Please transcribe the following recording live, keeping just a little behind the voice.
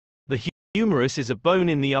Humerus is a bone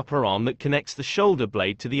in the upper arm that connects the shoulder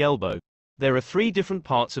blade to the elbow. There are three different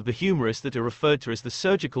parts of the humerus that are referred to as the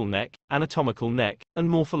surgical neck, anatomical neck, and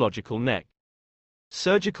morphological neck.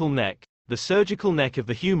 Surgical neck. The surgical neck of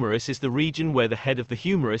the humerus is the region where the head of the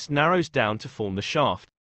humerus narrows down to form the shaft.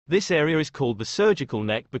 This area is called the surgical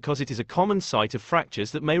neck because it is a common site of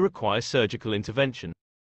fractures that may require surgical intervention.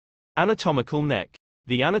 Anatomical neck.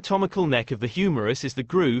 The anatomical neck of the humerus is the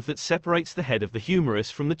groove that separates the head of the humerus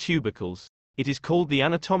from the tubercles. It is called the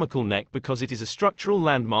anatomical neck because it is a structural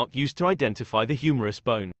landmark used to identify the humerus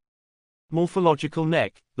bone. Morphological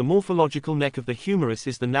neck. The morphological neck of the humerus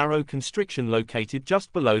is the narrow constriction located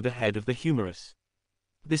just below the head of the humerus.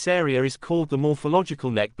 This area is called the morphological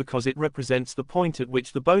neck because it represents the point at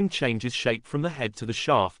which the bone changes shape from the head to the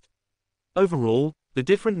shaft. Overall, the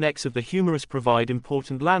different necks of the humerus provide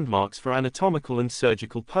important landmarks for anatomical and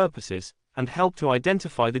surgical purposes, and help to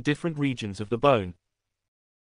identify the different regions of the bone.